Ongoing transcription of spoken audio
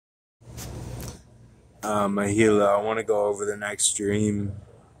Mahila, I want to go over the next dream.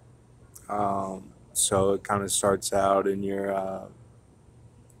 So it kind of starts out, and you're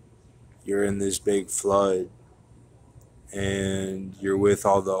in this big flood, and you're with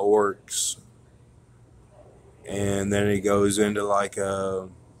all the orcs, and then it goes into like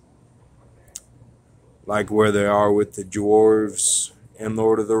where they are with the dwarves in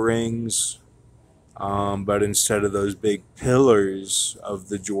Lord of the Rings. But instead of those big pillars of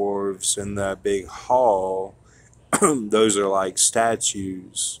the dwarves in that big hall, those are like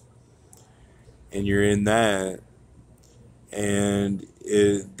statues, and you're in that. And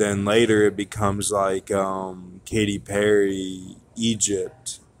then later it becomes like Katy Perry,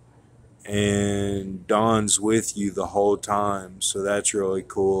 Egypt, and Dawn's with you the whole time, so that's really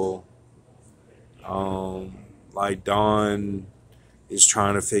cool. Like Dawn is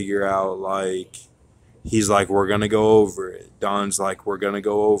trying to figure out, like, he's like, we're gonna go over it. Dawn's like, we're gonna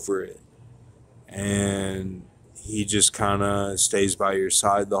go over it, and he just kind of stays by your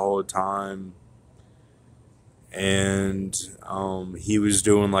side the whole time. And he was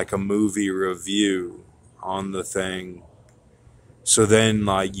doing like a movie review on the thing. So then,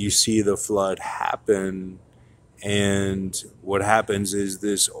 like, you see the flood happen, and what happens is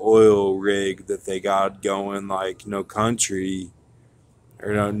this oil rig that they got going, like No Country,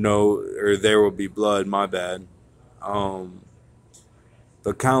 or or There Will Be Blood. My bad. Um,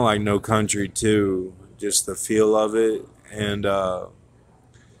 but kind of like No Country too, just the feel of it, and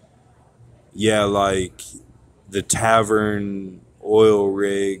yeah, like the tavern oil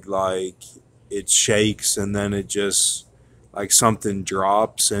rig, like it shakes and then it just like something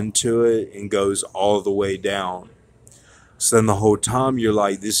drops into it and goes all the way down. So then the whole time you're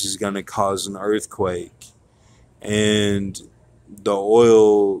like, this is going to cause an earthquake. And the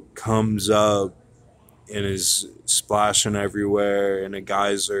oil comes up and is splashing everywhere in a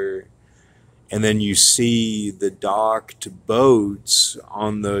geyser. And then you see the docked boats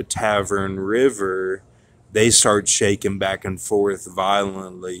on the Tavern River, they start shaking back and forth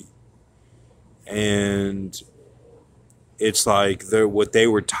violently. And it's like what they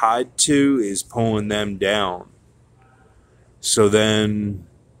were tied to is pulling them down. So then,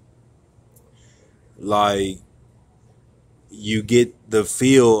 like, you get the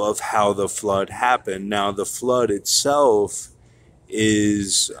feel of how the flood happened. Now, the flood itself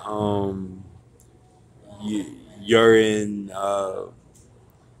is, you're in,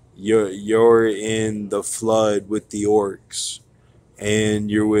 you're in the flood with the orcs,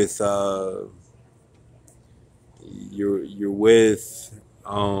 and you're with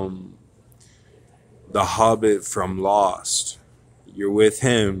the Hobbit from Lost. You're with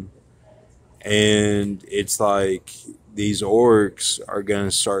him, and it's like these orcs are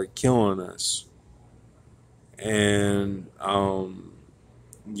gonna start killing us, and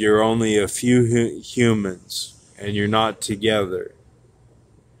you're only a few humans, and you're not together,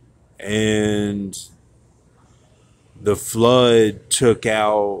 and the flood took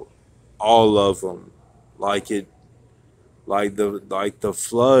out all of them, like it, like the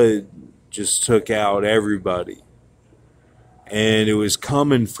flood just took out everybody. And it was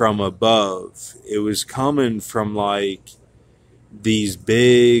coming from above. It was coming from like these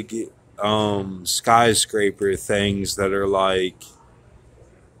big skyscraper things that are like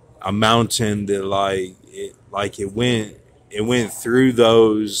a mountain that it went through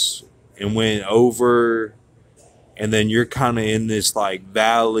those and went over, and then you're kind of in this like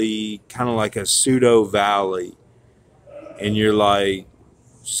valley, kind of like a pseudo valley, and you're like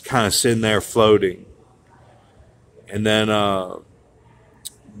just kind of sitting there floating. And then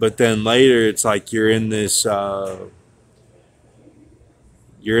but then later it's like you're in this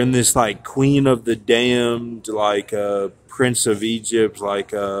like Queen of the Damned, like a Prince of Egypt,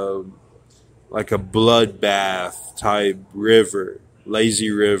 like a bloodbath type river,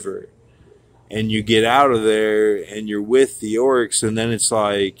 lazy river. And you get out of there and you're with the orcs, and then it's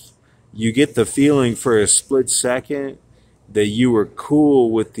like you get the feeling for a split second that you were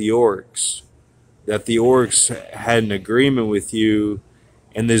cool with the orcs, that the orcs had an agreement with you,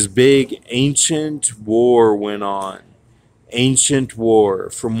 and this big ancient war went on. Ancient war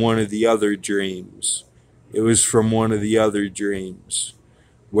from one of the other dreams. It was from one of the other dreams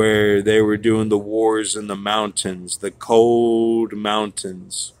where they were doing the wars in the mountains, the cold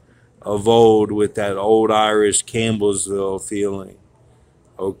mountains of old, with that old Irish Campbellsville feeling.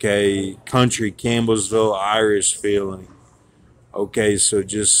 Okay, country Campbellsville Irish feeling. Okay, so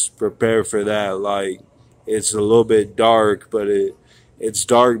just prepare for that. Like, it's a little bit dark, but it's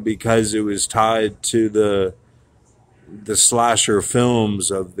dark because it was tied to the slasher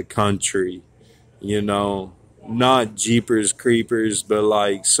films of the country, you know. not Jeepers Creepers, but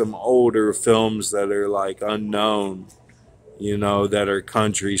like some older films that are like unknown, you know, that are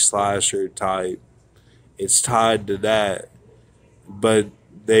country slasher type. It's tied to that. But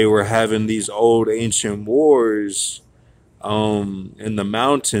they were having these old ancient wars in the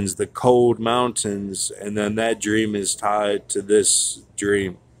mountains, the cold mountains, and then that dream is tied to this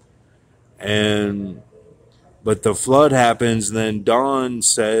dream. And but the flood happens, and then Dawn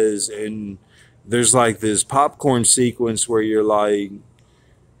says, and there's like this popcorn sequence where you're like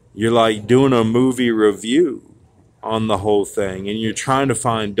doing a movie review on the whole thing, and you're trying to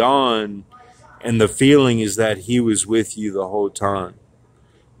find Dawn, and the feeling is that he was with you the whole time.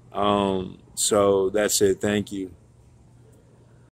 So that's it. Thank you.